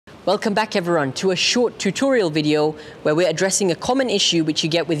Welcome back everyone to a short tutorial video where we're addressing a common issue which you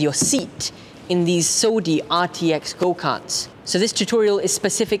get with your seat in these Sodi RTX go-karts. So this tutorial is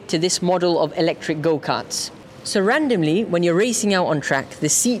specific to this model of electric go-karts. So randomly, when you're racing out on track, the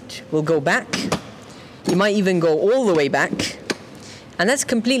seat will go back. You might even go all the way back. And that's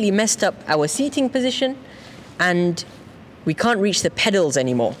completely messed up our seating position and we can't reach the pedals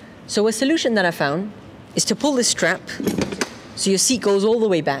anymore. So a solution that I found is to pull this strap so your seat goes all the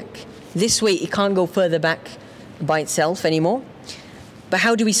way back. This way it can't go further back by itself anymore. But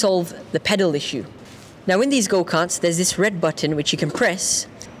how do we solve the pedal issue? Now in these go-karts there's this red button which you can press.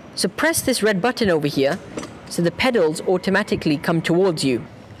 So press this red button over here so the pedals automatically come towards you.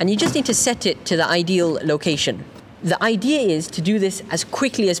 And you just need to set it to the ideal location. The idea is to do this as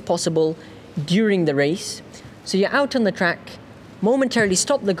quickly as possible during the race. So you're out on the track, momentarily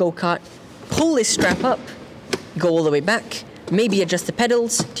stop the go-kart, pull this strap up, go all the way back, maybe adjust the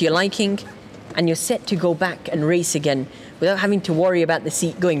pedals to your liking, and you're set to go back and race again without having to worry about the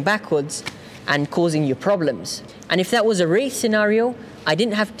seat going backwards and causing you problems. And if that was a race scenario, I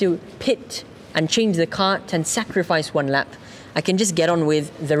didn't have to pit and change the kart and sacrifice one lap. I can just get on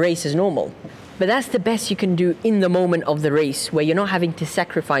with the race as normal. But that's the best you can do in the moment of the race where you're not having to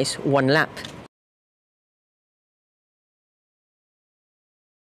sacrifice one lap.